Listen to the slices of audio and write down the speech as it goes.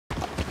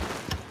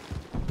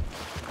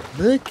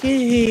Look at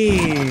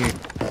here.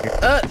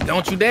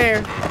 Don't you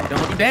dare.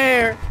 Don't you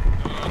dare.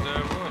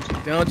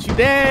 Don't you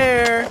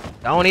dare.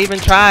 Don't even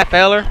try,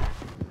 feller.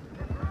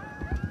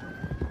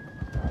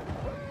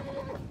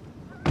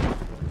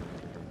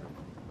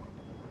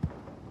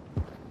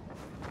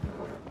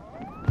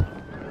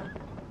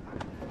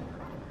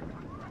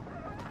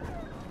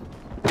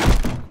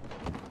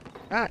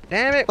 God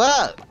damn it.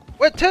 Fuck!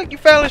 What took you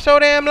fellas so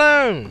damn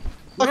long?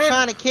 I was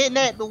trying to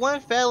kidnap the one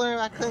fella and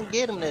I couldn't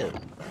get him there.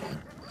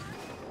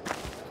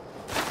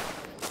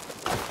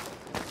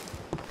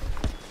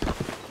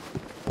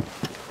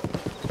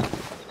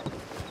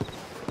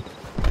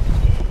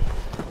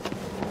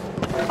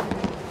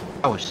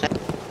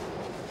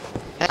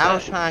 I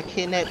was trying to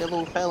kidnap the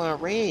little fella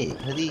in red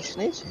because he's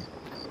snitching.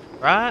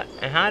 Right?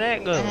 And how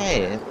that go?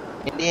 Yeah.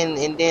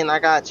 And then I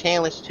got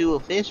challenged to a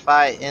fist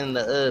fight in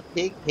the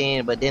pig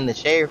pen, but then the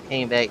sheriff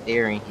came back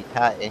there and he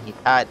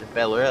tied the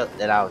fella up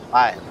that I was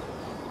fighting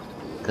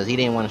because he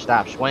didn't want to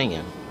stop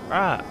swinging.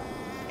 Right.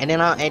 And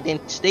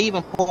then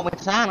Steven pulled me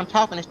aside. I'm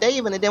talking to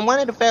Steven, and then one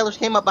of the fellas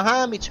came up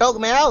behind me, choked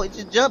me out. It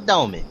just jumped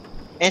on me,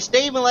 and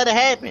Steven let it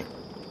happen.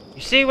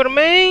 You see what I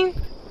mean?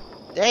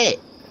 That.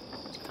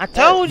 I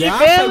told you, I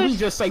fellas. say we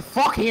just say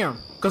fuck him,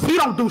 cause he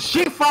don't do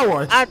shit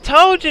for us. I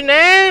told you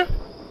now.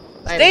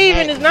 Let it Steven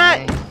happen, is not.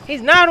 man.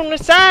 He's not on the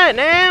side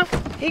now.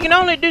 He can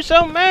only do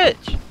so much.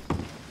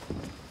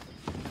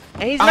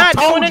 And he's not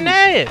doing it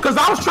now. Cause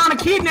I was trying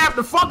to kidnap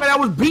the fucker that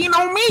was beating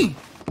on me.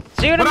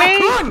 See what But I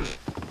mean? I couldn't.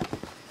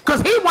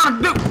 Cause he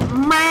wanted to do,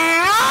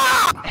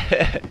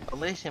 man.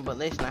 But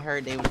listen, I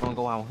heard they was gonna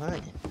go out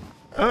hunting.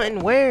 Hunting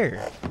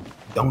where?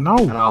 Don't know.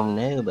 I don't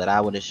know, but I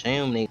would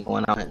assume they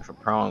going out hunting for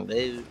prong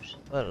dudes.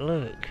 But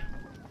look,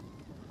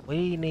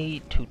 we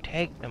need to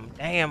take them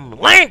damn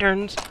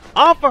lanterns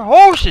off our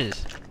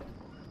horses.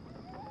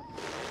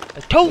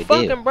 It's too We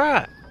fucking do.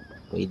 bright.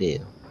 We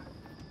did.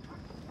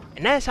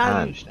 And that's I how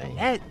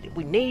understand.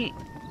 we need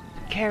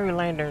to carry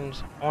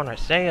lanterns on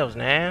ourselves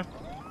now.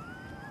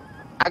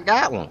 I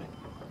got one.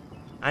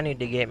 I need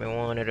to get me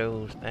one of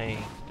those things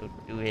to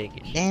do eggs.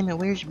 Damn it,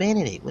 where's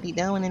Benedict? What he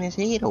doing in his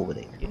head over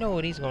there? You know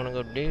what he's gonna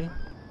go do?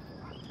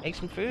 Make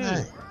some food.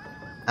 What?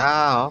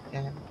 Oh,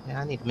 okay.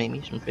 Yeah, I need to make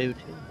me some food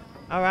too.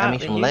 Alright, I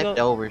need some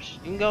leftovers.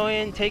 You can go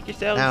in and take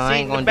yourself No, a I seat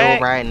ain't in the gonna do back.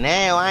 it right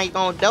now. I ain't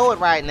gonna do it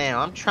right now.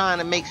 I'm trying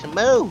to make some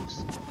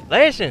moves.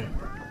 Listen,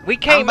 we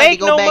can't I'm about make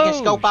to go no back moves.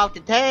 and scope out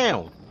the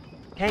town.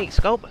 Can't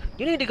scope.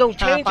 You need to go Trying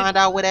to change. find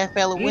out where that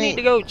fella You went. need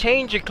to go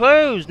change your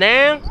clothes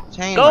now.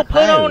 Change Go my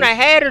put on a clothes.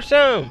 hat or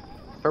something.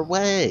 For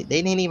what? They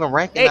didn't even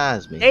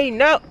recognize me. They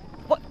know.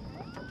 What?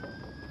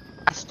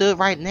 I stood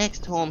right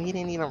next to him. He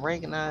didn't even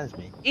recognize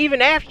me.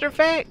 Even after the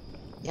fact,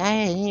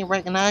 Yeah, he didn't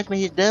recognize me.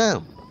 He's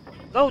dumb.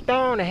 go throw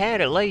on a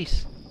hat at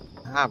least.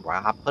 Nah, bro.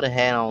 I'll put a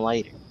hat on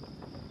later.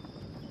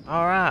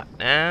 All right,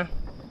 now.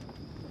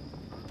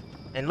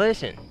 And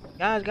listen,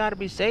 guys, gotta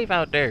be safe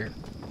out there.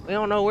 We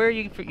don't know where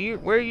you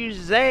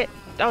is at.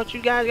 Thought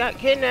you guys got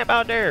kidnapped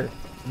out there.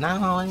 No,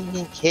 I ain't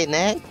getting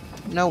kidnapped.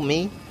 You know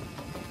me.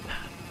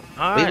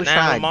 All We right, was now,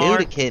 trying to Lamar.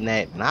 do the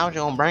kidnapping. I was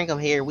gonna bring him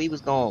here. I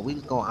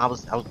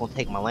was gonna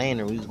take my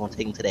lantern. We was gonna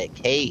take him to that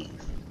cave.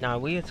 Nah,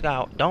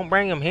 don't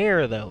bring him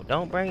here though.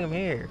 Don't bring him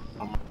here.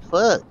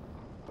 Fuck.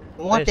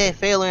 I want Listen. that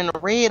fella in the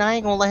red. I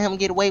ain't gonna let him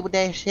get away with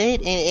that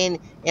shit. And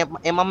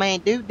my man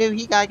dude,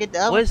 he gotta get the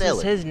other What's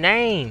fella. his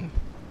name?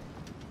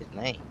 His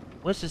name?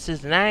 What's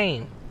his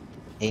name?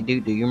 Hey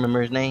dude, do you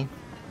remember his name?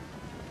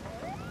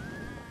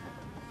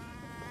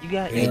 You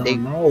got. Hey, I dude.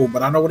 don't know,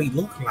 but I know what he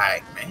look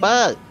like, man.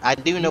 Fuck. I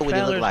do know what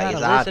he look like. It's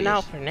Listen obvious.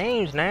 out for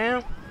names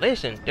now.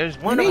 Listen, there's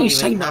one They of ain't them.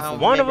 say I nothing. don't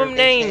One of remember them if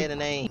they named. said a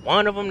name.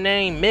 One of them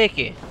named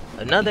Mickey.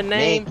 Another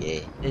name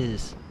Mickey.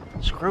 is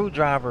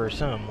Screwdriver or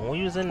something. When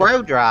we was in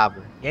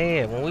Screwdriver.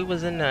 when we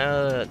was in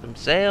the them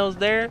cells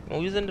there, when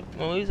we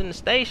was in the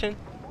station,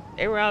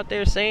 they were out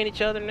there saying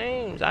each other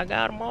names. I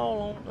got them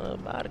all on the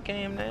body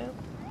cam now.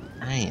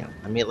 Damn.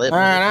 Let me let.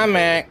 Alright, I'm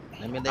back.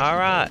 Let me let All you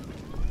right.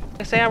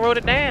 I say I wrote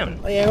it down.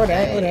 Oh yeah, what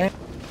that?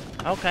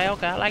 Okay, I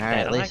like Alright,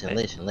 that. I listen,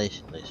 like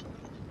that. listen.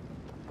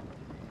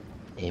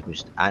 It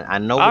was. I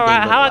know. All what right,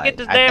 they look how like. I get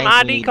this I damn think we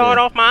ID need card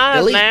to- off my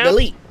eyes now?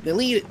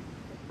 Delete it.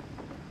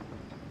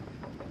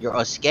 Your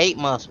escape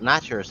muscle,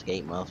 not your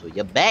escape muscle.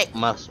 Your back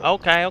muscle.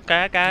 Okay,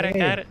 I got it,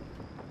 Yeah. got it.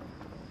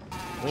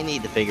 We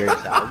need to figure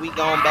this out. Are we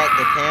going back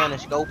to town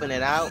and scoping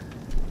it out?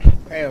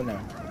 Hell no.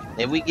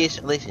 If we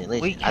get listen.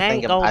 We I can't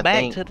think go I back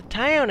think to the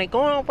town. They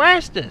gonna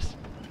arrest us.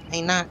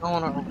 ain't not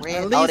going on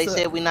red. Lisa- Oh, they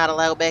said we not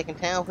allowed back in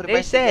town for the They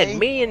rest of the said day.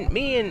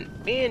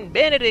 me and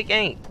Benedict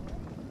ain't.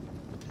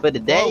 For the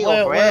day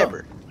Well, or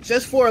forever.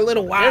 Just for a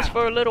little while. Just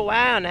for a little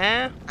while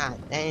now. God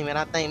damn it!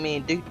 I think me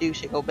and Duke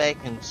should go back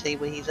and see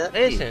what he's up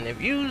Listen, if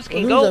you can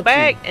who's go up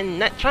back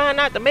and try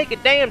not to make a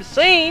damn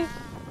scene,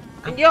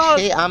 then y'all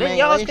Shit, I mean,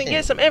 can listen.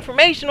 get some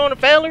information on the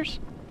fellers.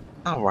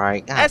 to. All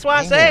right. God That's why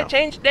I damn. said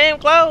change the damn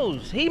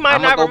clothes. He might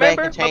I'ma not go back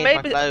remember, and but change my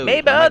maybe clothes.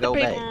 maybe I'ma other go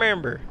people back.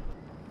 remember.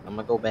 I'm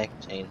gonna go back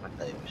and change my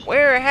clothes.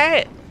 Wear a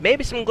hat,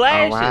 maybe some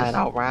glasses,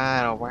 All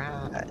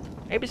right.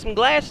 maybe some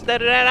glasses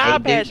instead of that Hey, eye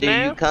patch Duke,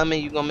 now. you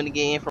coming? You want me to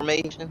get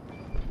information?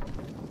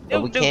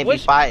 But we can't be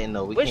fighting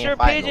though. What's your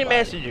pigeon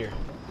messenger?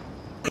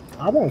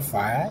 I won't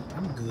fight.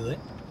 I'm good.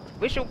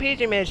 What's your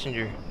pigeon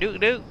messenger?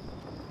 Duke.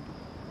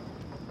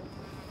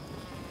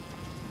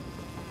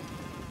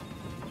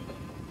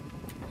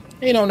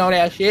 He don't know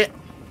that shit.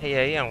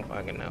 Yeah, you don't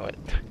fucking know it.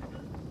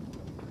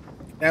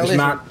 Now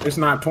It's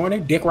not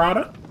 20. Dick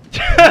Rider.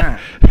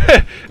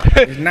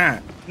 It's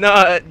not.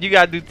 No, you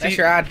gotta do T. That's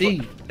your ID.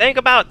 Think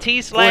about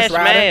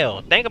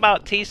T/mail. Think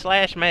about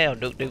T/mail,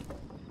 Duke.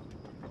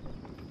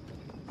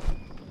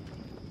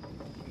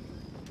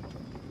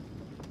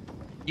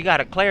 You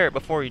gotta clear it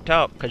before you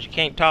talk, cause you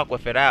can't talk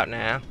with it out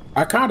now.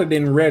 I kind of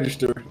didn't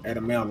register at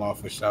a mail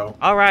office, so.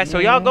 All right, so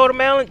y'all go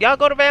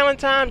to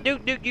Valentine.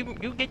 Duke,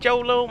 you get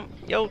your little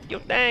your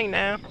thing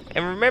now,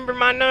 and remember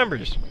my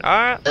numbers. All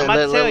right, I'm about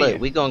to tell you.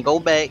 We gonna go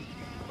back.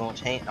 Gonna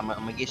change. I'm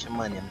gonna get some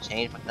money. I'm gonna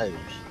change my clothes,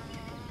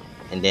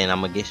 and then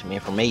I'm gonna get some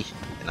information,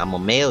 and I'm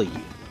gonna mail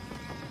you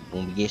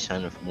when we get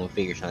something. When we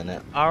figure something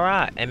out. All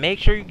right, and make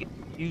sure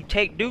you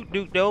take Duke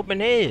to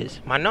open his.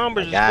 My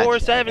numbers is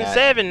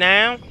 477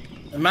 now.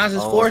 Mine's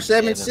is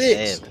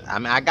 476. I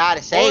mean, I got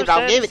it saved.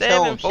 I'll give it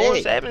to him.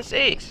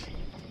 476.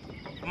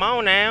 Come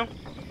on now.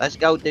 Let's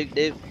go, Duke.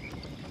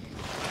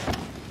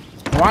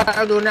 Why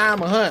I do now?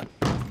 I'm a hunt.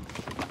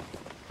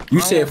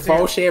 You said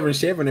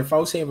 477 and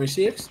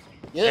 476?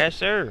 Yep. Yes,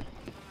 sir.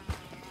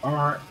 All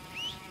right.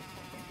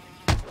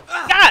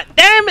 God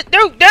damn it,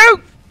 Duke!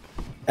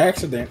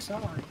 Accidents.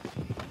 All right.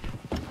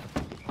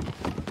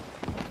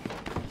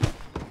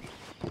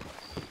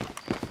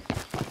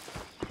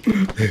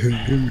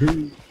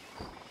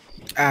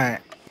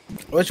 Alright.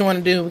 What you want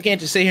to do? We can't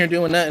just sit here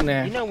doing nothing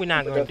now. You know we're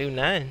not gonna do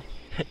nothing.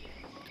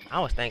 I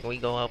was thinking we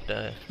go up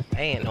to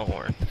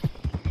Horn.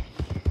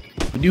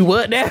 Do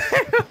what now?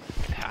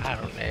 I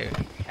don't know.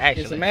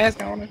 Actually, Get some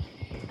mask on her.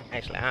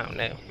 Actually, I don't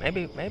know.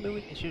 Maybe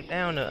we can shoot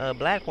down to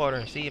Blackwater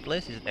and see if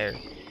Bliss is there.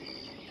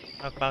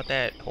 Talk about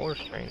that horse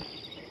training.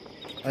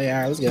 Oh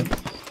yeah, alright, let's go.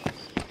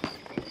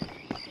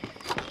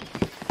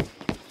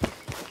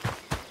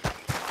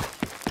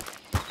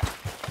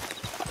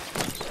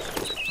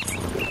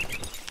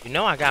 You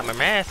know I got my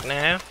mask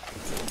now.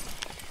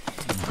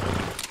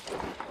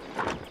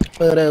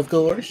 But of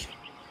course.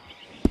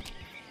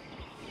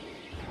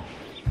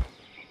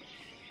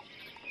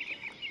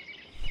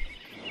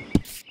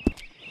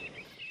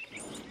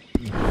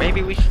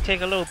 Maybe we should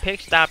take a little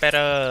pit stop at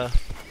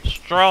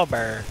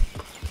Strawberry.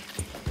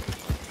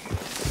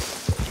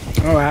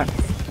 Alright.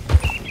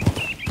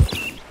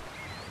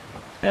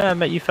 Yeah, I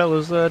met you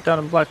fellas down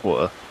in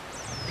Blackwater.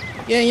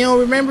 Yeah, you don't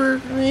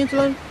remember,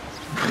 Angelo?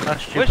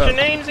 What's your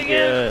names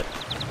again?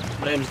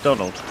 My name's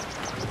Donald.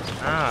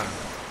 Ah.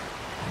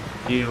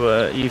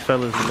 You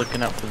fellas are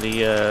looking out for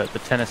the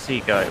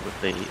Tennessee guy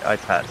with the eye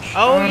patch.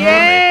 Oh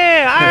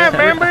yeah, I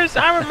remember.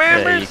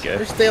 There you go.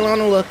 We're still on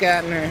the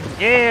lookout now.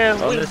 Yeah,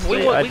 Honestly,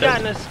 we got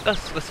in a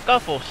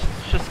scuffle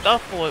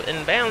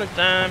in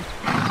Valentine.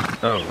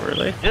 Oh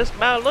really? Just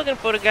about looking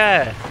for the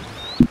guy.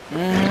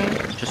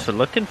 Just for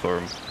looking for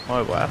him.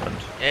 Why? What happened?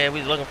 Yeah, we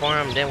was looking for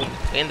him, then we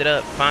ended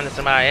up finding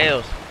somebody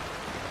else.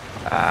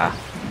 Ah.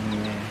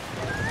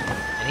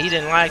 And he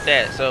didn't like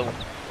that, so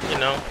you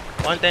know,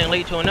 one thing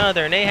lead to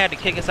another, and they had to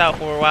kick us out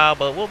for a while,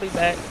 but we'll be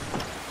back.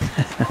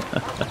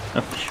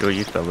 I'm sure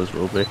you fellas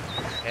will be.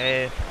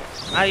 Yeah.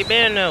 How you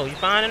been though? You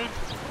finding him?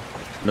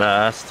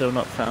 Nah, still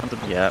not found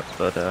him yet,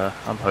 but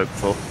I'm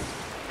hopeful.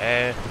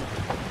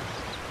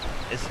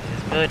 It's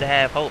good to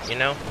have hope, you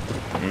know.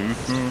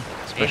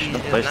 Especially in a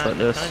place like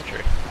this.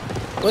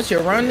 What's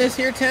your run this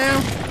here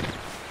town?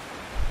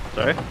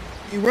 Sorry?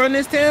 You run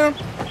this town?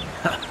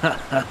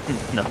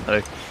 No,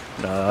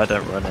 I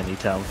don't run any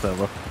town,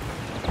 fella.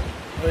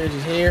 Or you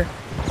just here?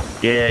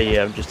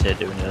 Yeah, I'm just here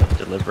doing a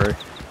delivery.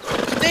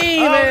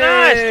 Steven! Oh,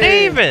 nice,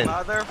 Steven!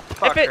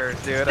 Motherfucker,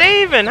 dude.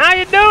 Steven, how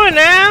you doing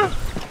now?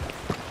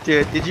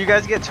 Dude, did you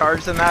guys get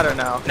charged in that or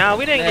no? No,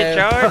 we didn't get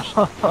charged.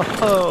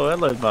 Oh,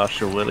 hello,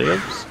 Marshall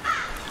Williams.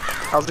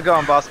 How's it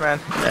going, boss man?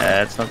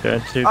 Yeah, it's not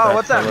going too bad. Oh,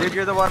 what's up, fella. dude?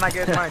 You're the one I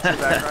gave money to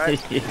back,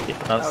 right? Yeah,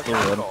 that's Okay, the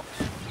one. cool.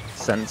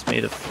 Sends me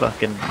to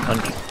fucking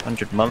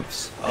 100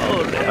 months.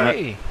 Oh,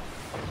 hey.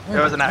 It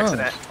was an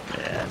accident.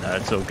 Yeah, no,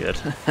 it's all good.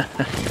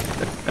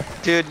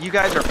 Dude, you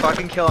guys are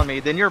fucking killing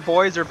me. Then your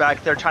boys are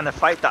back there trying to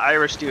fight the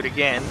Irish dude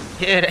again.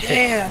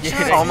 Yeah,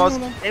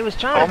 Almost, They was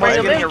trying to almost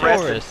bring him getting in for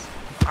arrested. us.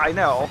 I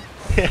know.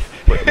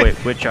 wait,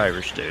 which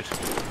Irish dude?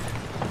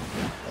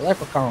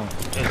 Leprechaun.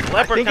 It's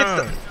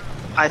Leprechaun.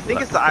 I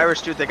think it's the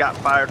Irish dude that got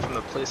fired from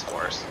the police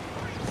force.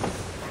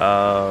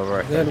 Oh,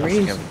 right. Good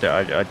reason.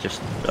 I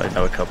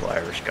know a couple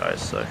Irish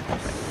guys, so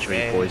making sure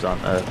you boys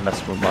aren't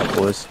messing with my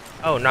boys.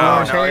 Oh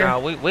no,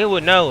 we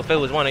would know if it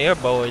was one of your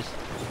boys.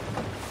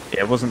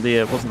 Yeah, it wasn't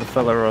the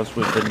fella I was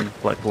with in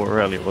Blackwater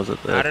earlier, was it?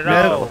 Not at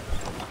all.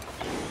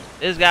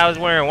 This guy was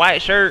wearing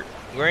white shirt,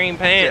 green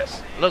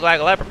pants, looked like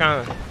a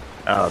leprechaun.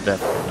 Oh,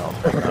 definitely not.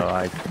 No,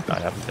 I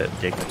have a bit of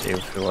dignity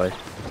with who I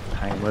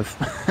hang with.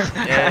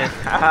 Yeah.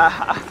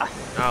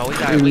 Oh, we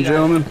got.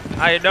 Gentlemen.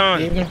 How you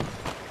doing?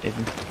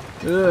 Even.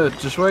 Good,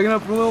 just waking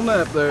up from a little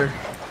nap there.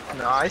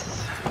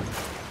 Nice.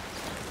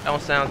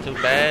 Don't sound too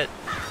bad.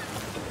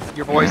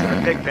 your boys in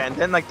the pig pen.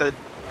 Then like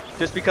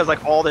just because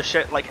like all the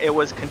shit like it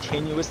was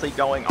continuously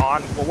going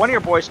on. Well, one of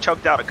your boys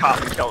choked out a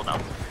cop and killed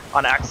him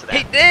on accident.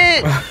 He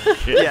did.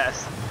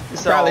 Yes.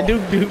 So, Probably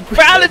Duke.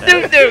 Probably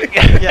Duke.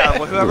 Yeah,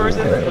 well, whoever's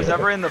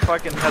in the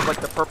fucking has like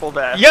the purple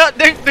vest. Yup,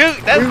 Duke.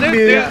 That's Duke.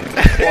 Yeah.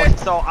 Well,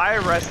 so I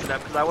arrested him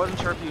because I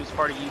wasn't sure if he was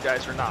part of you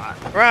guys or not.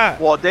 Right.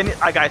 Well, then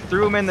I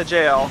threw him in the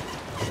jail.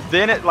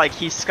 Then it like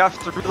he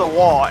scuffed through the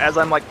wall as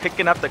I'm like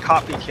picking up the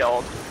cop he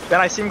killed.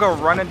 Then I see him go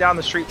running down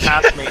the street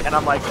past me, and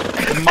I'm like,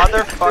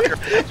 motherfucker,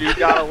 this dude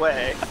got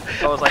away.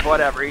 So I was like,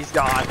 whatever, he's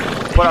gone.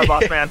 What up,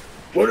 boss man?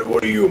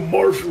 What are you, a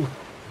marshal?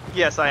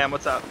 Yes, I am.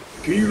 What's up?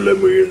 Can you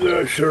let me in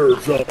the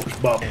sheriff's office,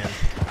 Bob?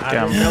 I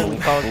didn't know we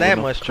caused that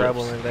much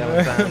trouble in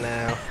Valentine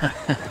now.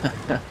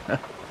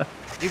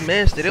 You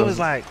missed it. It was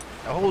like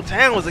the whole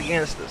town was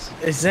against us.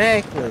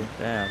 Exactly.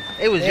 Damn.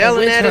 They was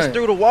yelling at us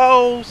through the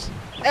walls.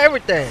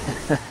 Everything.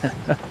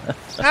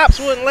 Cops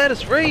wouldn't let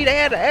us free. They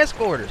had to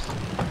escort us.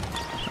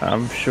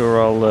 I'm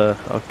sure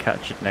I'll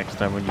catch it next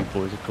time when you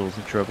boys are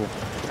causing trouble.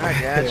 I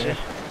gotcha.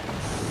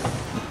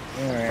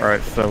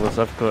 Alright, fellas,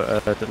 I've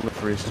got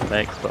deliveries to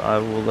make, but I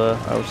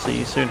will see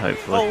you soon,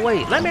 hopefully. Oh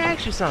wait, let me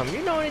ask you something.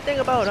 You know anything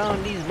about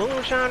these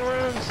moonshine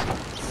runs?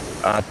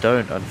 I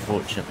don't,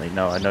 unfortunately.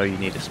 No, I know you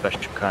need a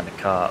special kind of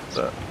cart,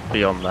 but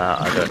beyond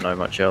that, I don't know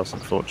much else,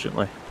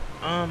 unfortunately.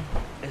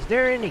 Is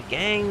there any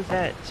gangs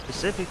that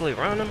specifically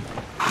run them?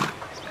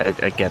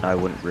 Again, I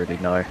wouldn't really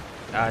know.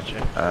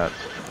 Gotcha.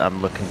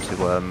 I'm looking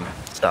to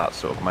start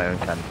sort of my own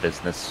kind of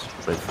business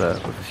with a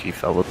few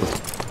fellas.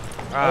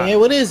 Oh, yeah,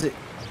 what is it?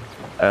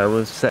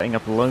 We're setting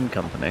up a loan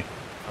company.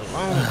 A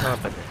loan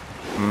company?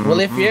 Well,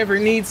 if you ever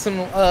need some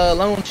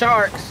loan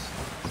sharks,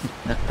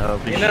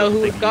 you know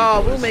who to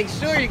call. We'll make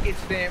sure you get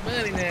your damn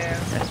money now.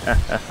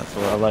 That's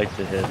what I like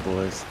to hear,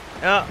 boys.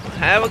 Yep,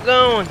 have a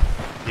good one.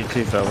 You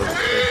too, fellas.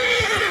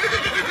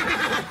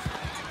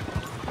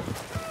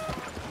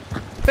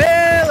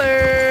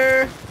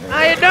 Feller!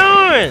 How you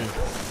doing?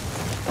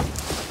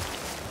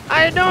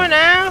 How you doing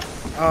now?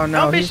 Oh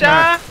no, don't be he's shy.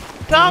 not.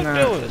 Talk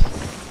to us.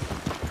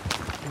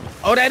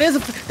 Oh, that is a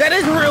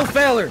real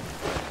feller.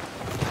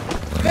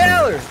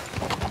 Feller.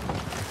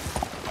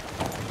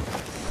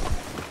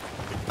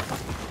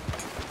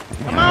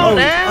 Come on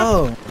now.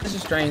 Oh, this is a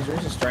stranger.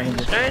 This is a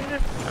stranger.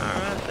 Stranger?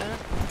 Alright then.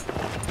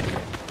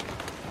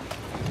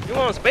 You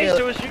want to speak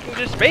to us, you can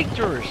just speak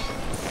to us.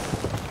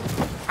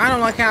 I don't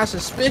like how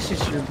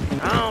suspicious you're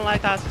being. I don't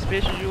like how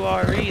suspicious you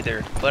are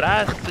either, but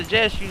I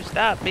suggest you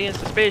stop being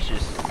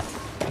suspicious.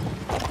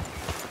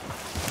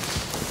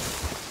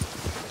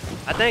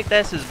 I think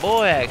that's his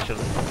boy,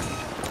 actually.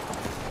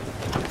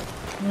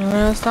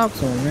 Let's talk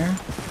to him, man.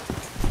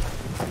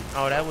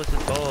 Oh, that was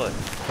his boy.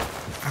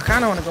 I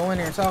kind of want to go in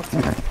there and talk to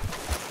him.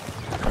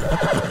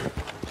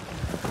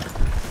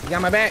 You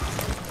got my back?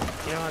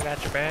 You know I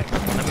got your back.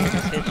 Let me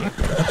assist you.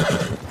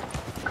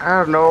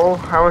 I don't know.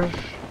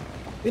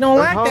 We don't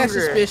like hungry. that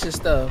suspicious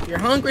stuff. You're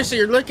hungry, so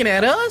you're looking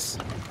at us?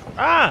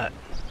 Right.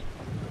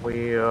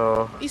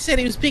 He said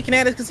he was peeking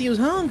at us because he was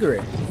hungry.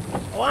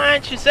 Why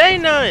didn't you say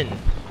nothing?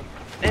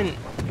 And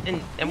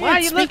why are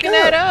you looking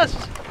at us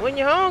when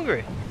you're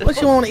hungry? What,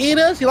 you want to eat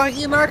us? You like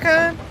eating our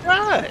kind?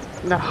 Right.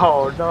 No,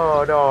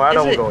 I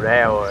don't go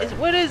that way.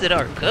 What is it,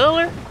 our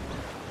color?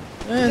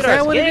 Is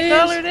that what it is?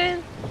 Color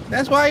then?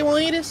 That's why you want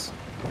to eat us?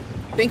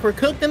 Think we're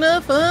cooked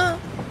enough, huh?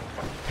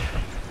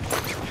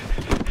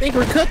 Think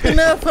we're cooked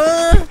enough,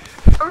 huh?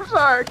 I'm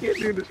sorry, I can't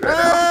do this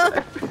right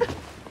now.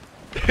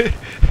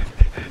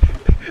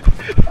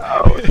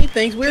 Oh, he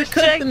thinks we're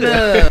cooked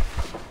enough.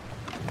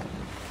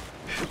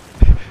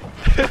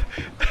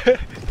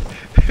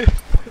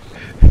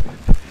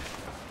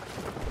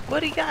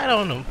 What he got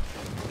on him?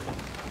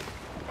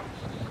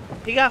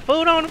 He got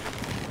food on him?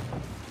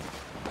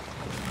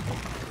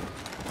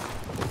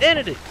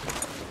 Identity.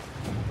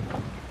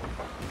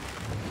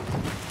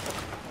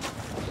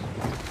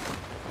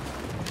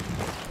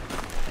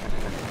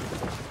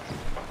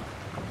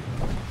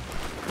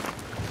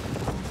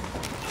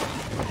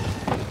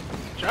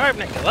 Sharp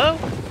neck, hello?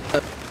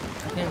 I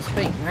didn't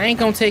speak. I ain't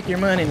gonna take your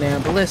money now,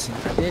 but listen,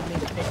 I did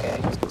need a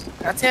pickaxe.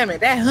 Now tell me,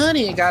 that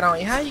honey you got on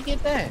you, how you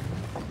get that?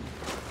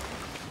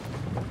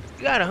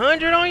 You got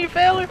 100 on you,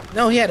 feller?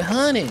 No, he had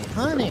honey.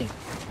 Honey?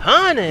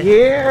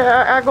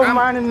 Yeah, I go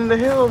mining in the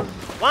hills.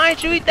 Why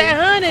ain't you eat that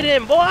honey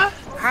then, boy?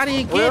 How do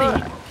you get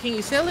it? Can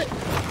you sell it?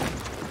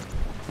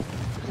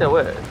 So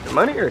what? The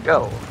money or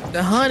gold?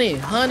 The honey.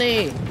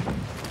 Honey.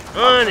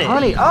 Oh, the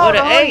honey.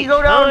 You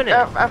go down. Honey.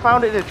 I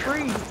found it in a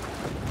tree.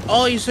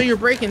 Oh, so you're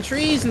breaking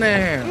trees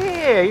now?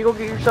 Yeah, you go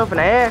get yourself an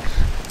axe,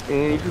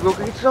 and you go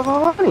get yourself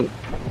a honey.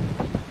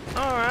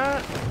 All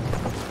right.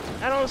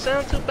 That don't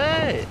sound too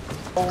bad.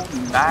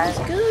 That's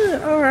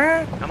good. All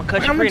right. I'm gonna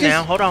cut you free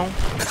now. Hold on.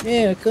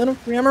 Yeah, cut him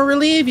free. I'm gonna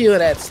relieve you of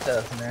that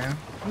stuff now.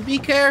 You be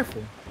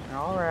careful.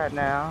 All right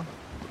now.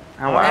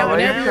 Hold on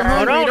now.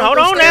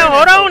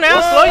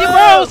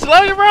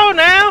 Slow your roll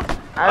now.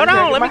 Hold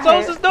on, let me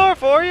close this door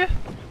for you.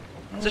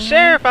 It's a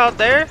sheriff out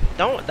there.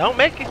 Don't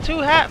make it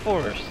too hot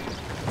for us.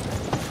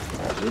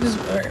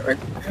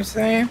 I'm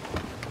saying.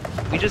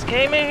 We just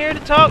came in here to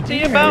talk to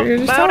you about we're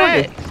just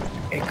that. talking.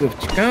 Hey, good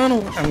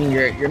Chicano. I mean,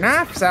 your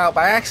knife's out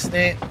by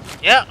accident.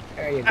 Yep.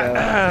 There you go.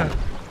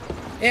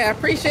 Yeah, I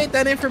appreciate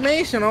that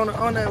information on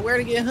where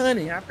to get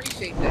honey. I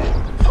appreciate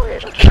that. Oh, yeah,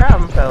 no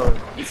problem, fellas.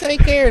 You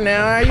take care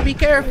now. All right? You be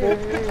careful.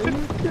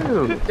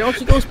 Dude. Don't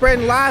you go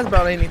spreading lies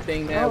about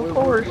anything now. Of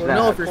course we'll not,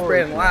 know if you're of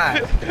spreading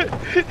lies.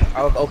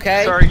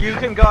 Okay? Sir, you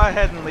can go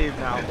ahead and leave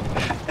now.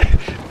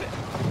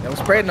 Don't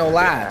spread no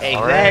lies.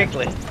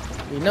 Exactly.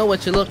 We know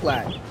what you look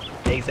like.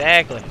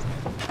 Exactly.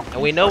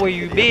 And we know where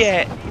you be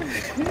at.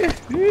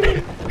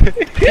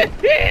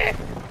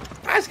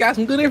 I just got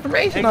some good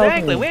information.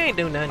 Exactly. We ain't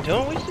doing nothing to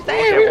him. We just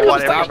Yeah,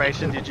 What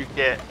information did you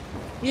get?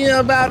 You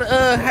know about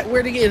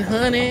where to get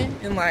honey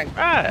and like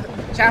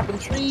chopping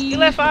trees. He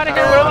left out of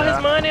here with all his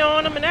money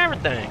on him and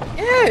everything.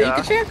 Yeah, you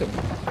can check him.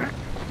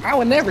 I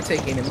would never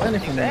take any money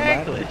from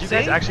anybody. Did you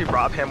guys actually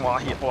rob him while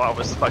I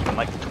was fucking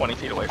like 20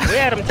 feet away from him? We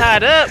had him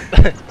tied up.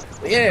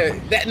 Yeah,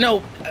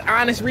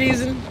 honest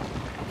reason.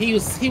 He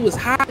was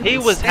hiding. He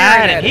was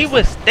hiding. He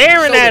was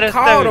staring at us.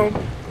 Called him,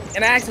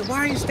 and I asked him, "Why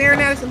are you staring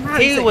at us?" And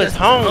he was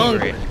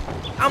hungry.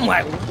 I'm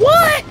like,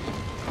 "What?"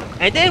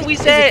 And then we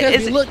said, "Is it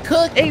 'cause you look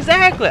cooked?"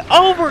 Exactly,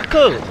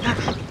 overcooked.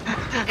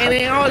 And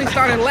then all he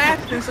started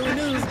laughing, so we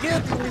knew he was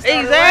guilty.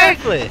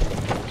 Exactly.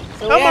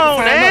 So come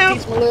on now.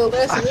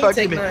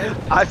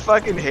 I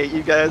fucking hate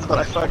you guys, but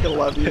I fucking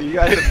love you. You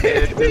guys have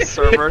made this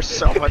server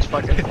so much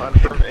fucking fun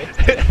for me.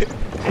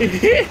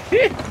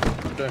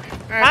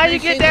 How you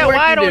get that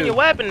white on your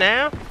weapon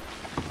now?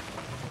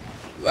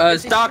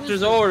 It's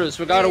doctor's orders.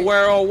 We gotta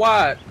wear all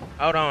white.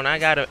 Hold on, I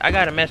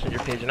got a messenger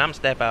pigeon. I'm gonna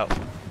step out.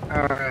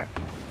 All right.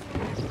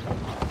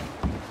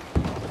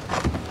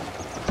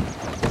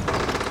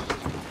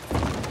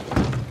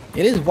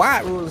 It is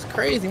white. It was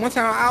crazy. One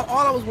time,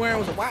 all I was wearing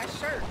was a white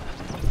shirt.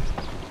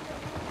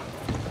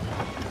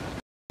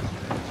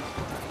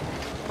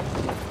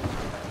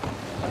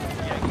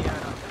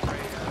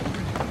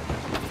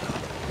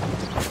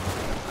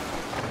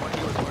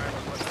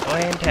 Go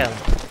ahead and tell him.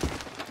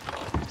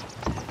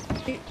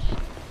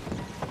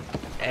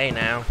 Hey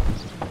now,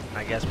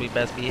 I guess we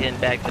best be heading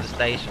back to the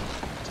station.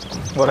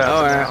 What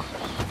happened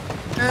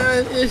now?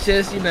 It's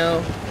just,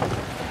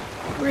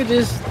 we're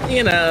just,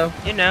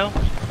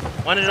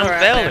 one of them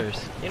fellers,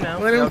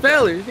 One of them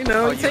fellers, you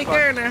take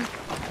care now.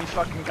 You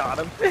fucking got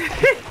him.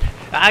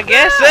 I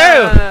guess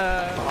so.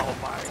 Oh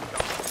my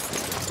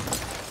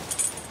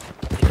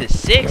god. Is it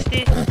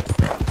 60?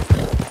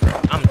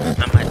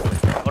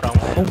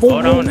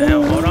 Hold on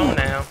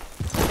now.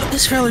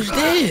 This feller's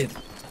dead.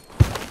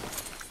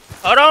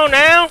 Hold on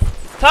now.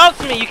 Talk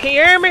to me. You can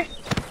hear me?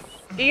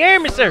 Can you hear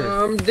me, sir?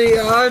 I'm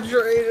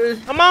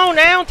dehydrated. Come on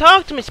now.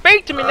 Talk to me.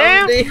 Speak to me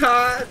now. I'm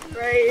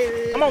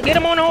dehydrated. Come on, get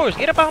him on the horse.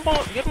 Get him up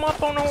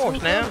on the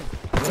horse now.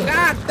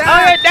 Doc.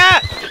 Alright,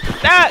 Doc.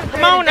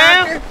 Come on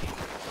now.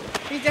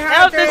 He's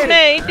How's this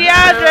man? He's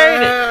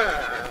dehydrated.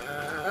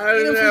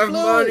 I don't have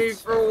money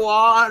for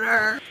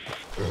water.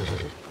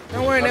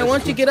 Don't worry now.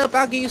 Once you get up,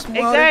 I'll give you some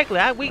water. Exactly.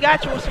 We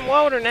got you with some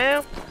water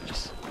now.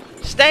 Just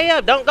stay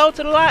up. Don't go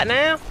to the lot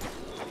now.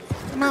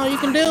 Come on, you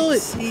can do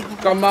it.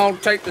 Come on,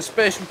 take the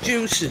special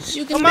juices.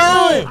 You can Come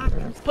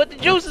on. Put the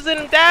juices in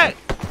them, Doc.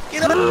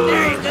 Get up.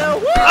 There you go.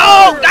 Woo!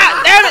 Oh,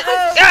 God damn it.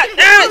 God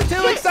damn it. I'm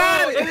too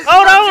excited.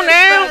 Hold on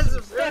now.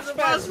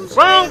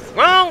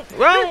 Wrong.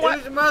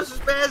 There's a muscle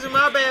spasm,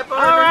 my bad,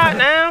 partner. All right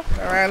now.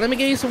 All right, let me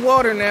give you some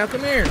water now.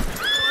 Come here. Let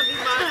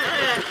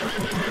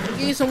me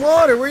give you some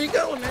water. Where you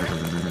going now?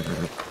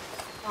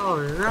 All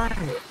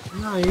right.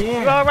 Oh,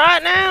 yeah. You all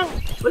right now?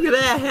 Look at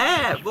that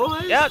hat,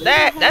 boys. Yeah,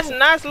 that's a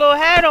nice little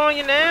hat on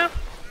you now.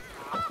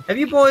 Have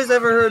you boys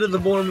ever heard of the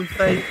Mormon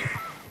faith?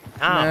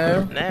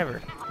 No,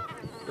 never.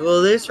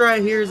 Well, this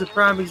right here is a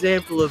prime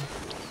example of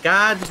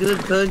God's good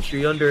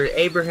country under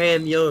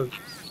Abraham Young.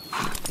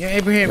 You're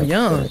Abraham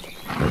Young.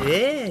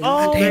 Yeah.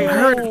 Oh,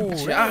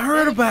 I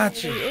heard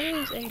about you.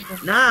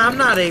 Nah, I'm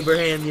not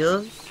Abraham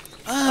Young.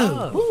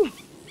 Oh.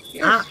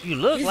 You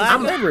look like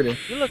him.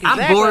 You look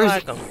exactly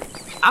like him.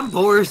 I'm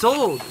Boris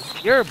Old.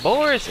 You're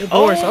Boris.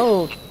 Boris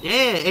Old.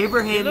 Yeah,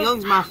 Abraham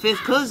Young's my 5th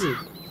cousin.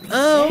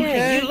 Oh, yeah,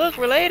 okay. you look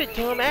related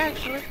to him,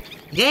 actually.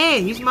 Yeah,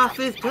 he's my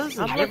 5th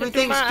cousin. Every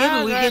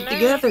Thanksgiving we get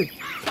together.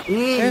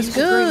 Yeah, that's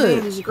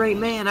good. He's a great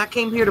man. I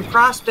came here to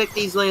prospect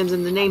these lands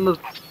in the name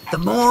of the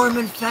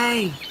Mormon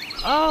faith.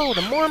 Oh,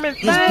 the Mormon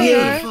faith. He's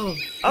beautiful.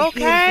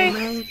 Okay. He's beautiful,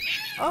 man.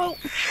 Oh.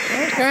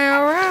 Okay,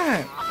 all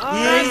right.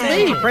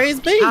 Yeah. Praise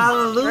be.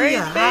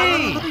 Hallelujah.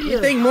 Praise be. You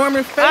think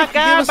Mormon faith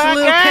can give us a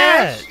little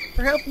cash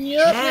for helping you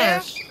up?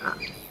 Yes.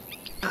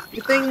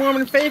 You think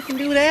Mormon faith can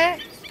do that?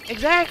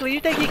 Exactly. You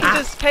think he can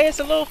just pay us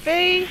a little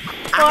fee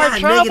for our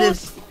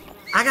troubles?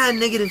 I got a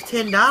negative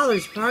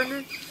 $10,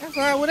 partner. That's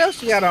all right. What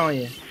else you got on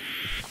you?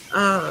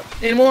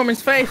 In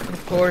Mormon's faith,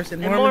 of course. In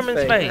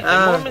Mormon's faith.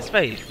 Mormon's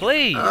faith,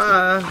 please.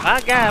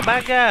 By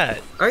God.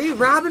 Are you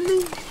robbing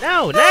me?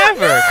 No,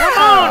 never. Come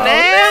on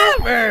now.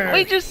 Never.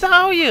 We just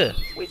saw you.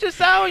 We was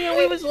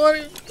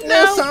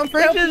something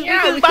for helping you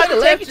out. We just about to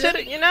take you to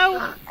the,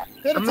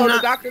 Could have told the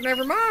doctor,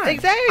 never mind.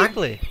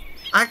 Exactly.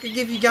 I could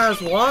give you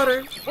guys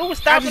water. What was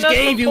I stopping just us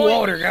gave from you point-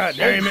 water,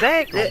 goddamn it.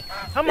 Exactly.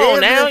 Come Yeah, on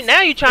now. but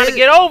Now you trying to it-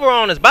 get over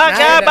on us. By Nah,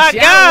 God, by that's-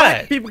 y'all God.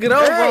 white people get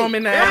over on me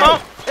now. Come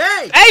on.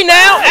 Hey! Hey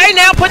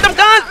now, put them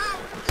guns.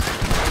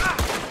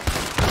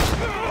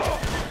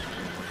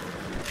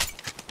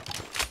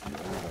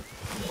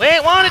 We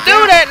ain't want to do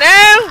that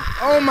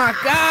now. Oh my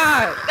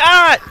God.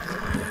 God.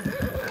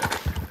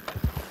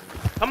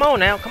 Come on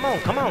now, come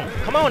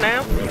on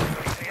now.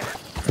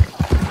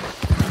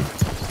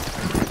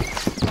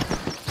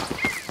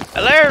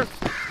 Hello.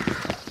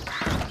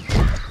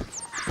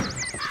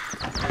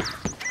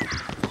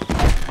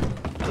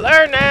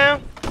 Hello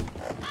now.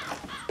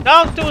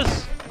 Talk to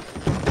us.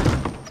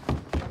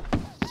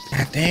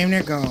 God damn,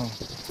 they're gone.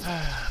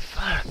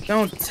 Fuck.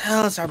 Don't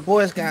tell us our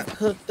boys got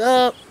hooked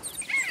up.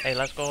 Hey,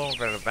 let's go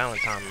over to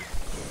Valentine.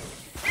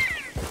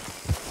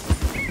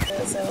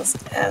 Because I was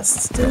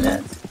asked to do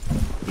that.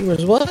 You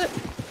was what?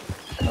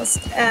 I was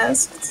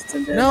asked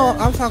to do No,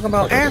 that. I'm talking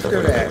about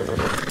after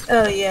that.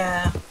 Oh,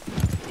 yeah.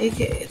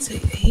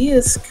 He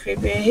is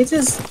creepy. He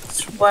just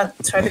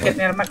tried to get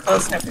me out of my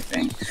clothes and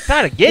everything.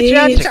 Trying to get you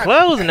out your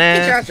clothes now.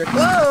 Get you out your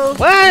clothes.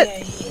 What?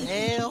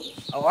 Hell.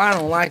 Oh, I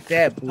don't like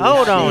that. Bullshit.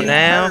 Hold on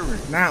now.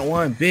 Not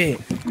one bit.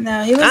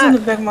 No, he was on the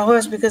back of my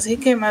horse because he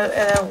came out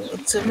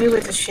to me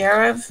with the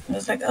sheriff. He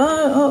was like,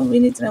 oh, we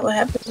need to know what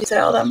happened. We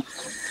tell them.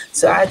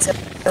 So I tell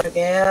him,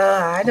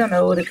 yeah, I don't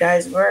know who the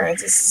guys were. I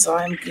just saw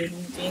him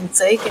being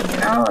taken, you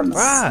know. And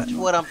That's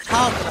what I'm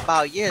talking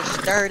about. You're a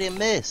sturdy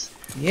miss.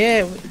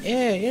 Yeah,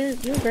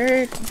 you're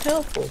very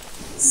helpful.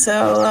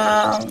 So,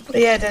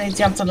 yeah, then he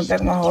jumped on the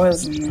back of my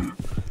horse and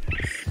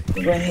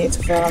we went here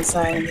to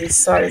Valentine and he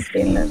started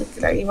being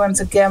like he wanted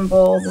to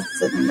gamble.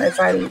 If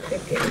I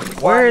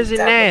Where is it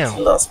now? I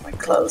lost my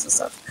clothes and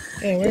stuff.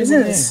 Yeah, He was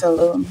in the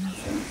saloon.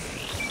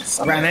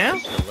 Right now?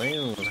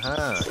 Saloon,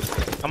 huh?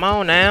 Come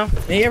on now.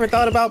 You ever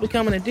thought about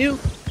becoming a duke?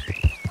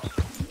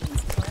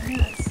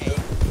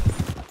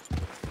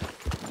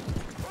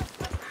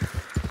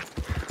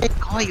 Hey,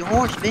 call your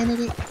horse,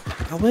 Benedict.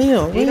 I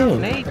will. You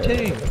don't need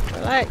to.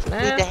 Relax You need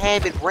to now.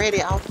 have it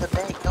ready out the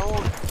back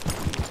door.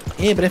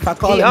 Yeah, but if I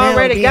call He it now,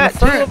 already it'll be got in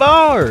the 2 front. of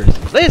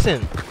ours.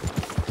 Listen.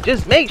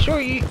 Just make sure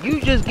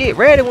you just get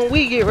ready when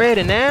we get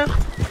ready now.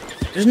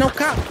 There's no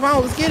cop. Come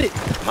on, let's get it.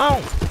 Come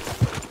on.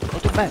 Go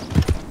to the back.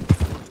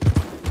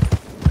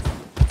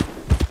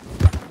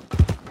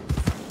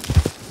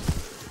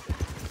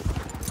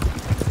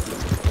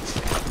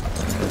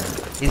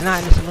 He's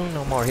not in the saloon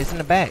no more. He's in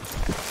the back.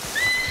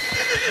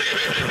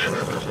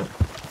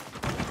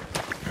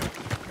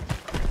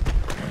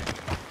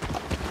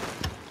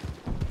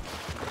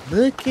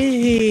 Look at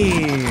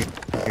here.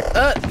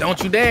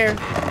 Don't you dare.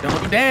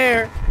 Don't you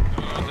dare.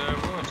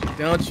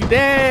 Don't you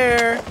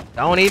dare.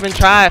 Don't even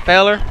try it,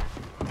 feller.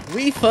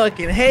 We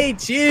fucking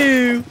hate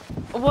you.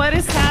 What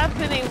is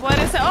happening? What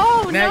is?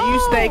 Oh Now no! you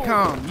stay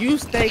calm. You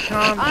stay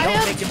calm. I Don't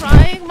am make it.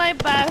 trying my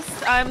best.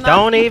 I'm not.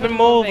 Don't even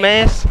move, moving.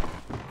 miss.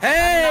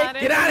 Hey, not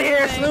get out of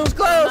here. moving. Saloon's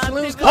closed. I'm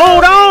Saloon's not closed.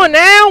 Hold on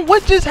now.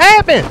 What just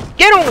happened?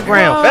 Get on the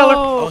ground, feller.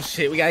 Oh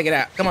shit, we gotta get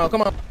out. Come on,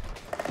 come on.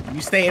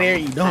 You stay there.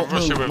 You don't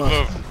move. Come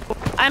on.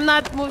 I'm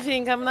not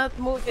moving. I'm not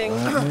moving.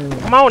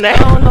 Come on now.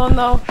 No, no,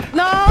 no,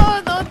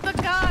 no! Not the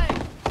guy.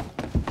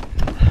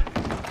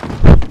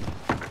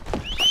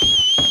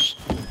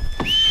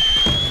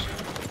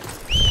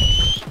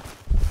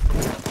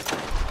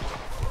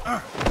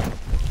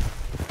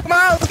 Come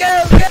on, let's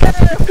go.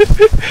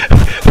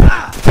 Let's go.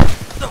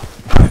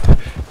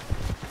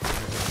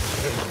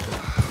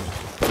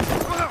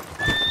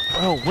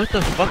 Bro, what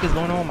the fuck is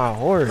going on with my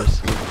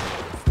horse?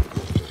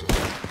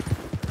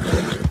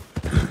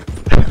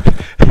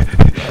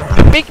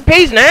 Make your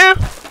peace now.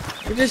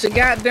 We're just a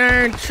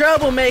goddamn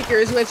troublemaker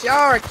is what y'all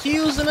are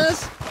accusing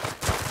us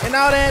and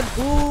all that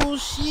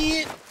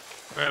bullshit.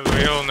 Well,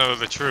 we all know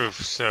the truth,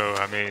 so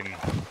I mean...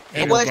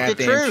 Ain't no What's the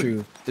goddamn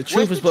truth? The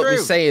truth What's is the what we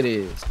truth? say it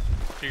is.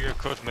 You get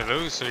cut me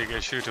loose, or you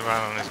get shoot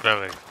around on his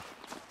belly.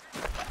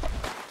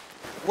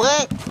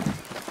 What?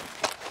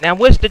 Now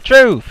what's the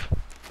truth?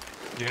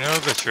 You know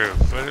the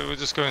truth. We're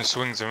just going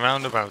swings and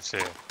roundabouts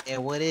here.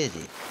 And what is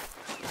it?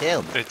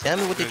 Tell me. Tell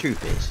me what the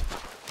truth is.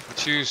 The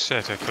two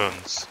set of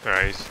guns,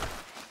 right?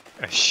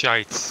 A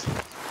shite.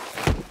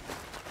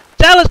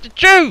 Tell us the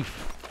truth.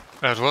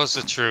 That was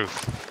the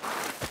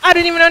truth. I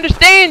didn't even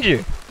understand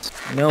you.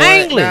 You know what?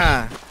 English.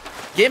 Nah.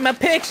 Get my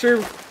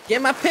picture.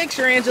 Get my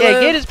picture, Angela. Yeah,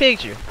 get his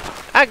picture.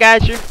 I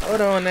got you.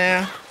 Hold on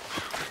now.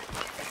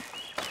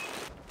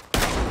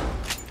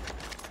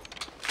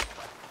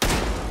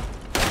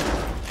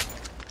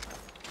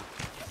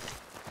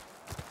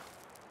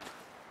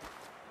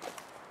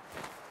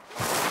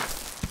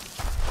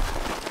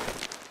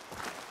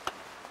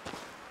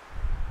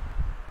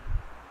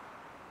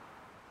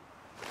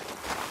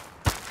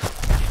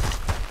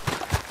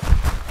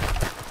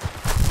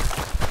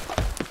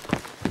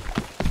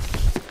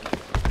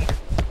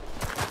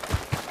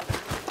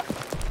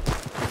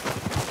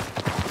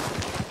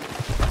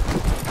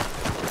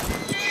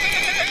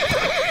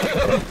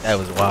 That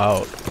was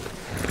wild.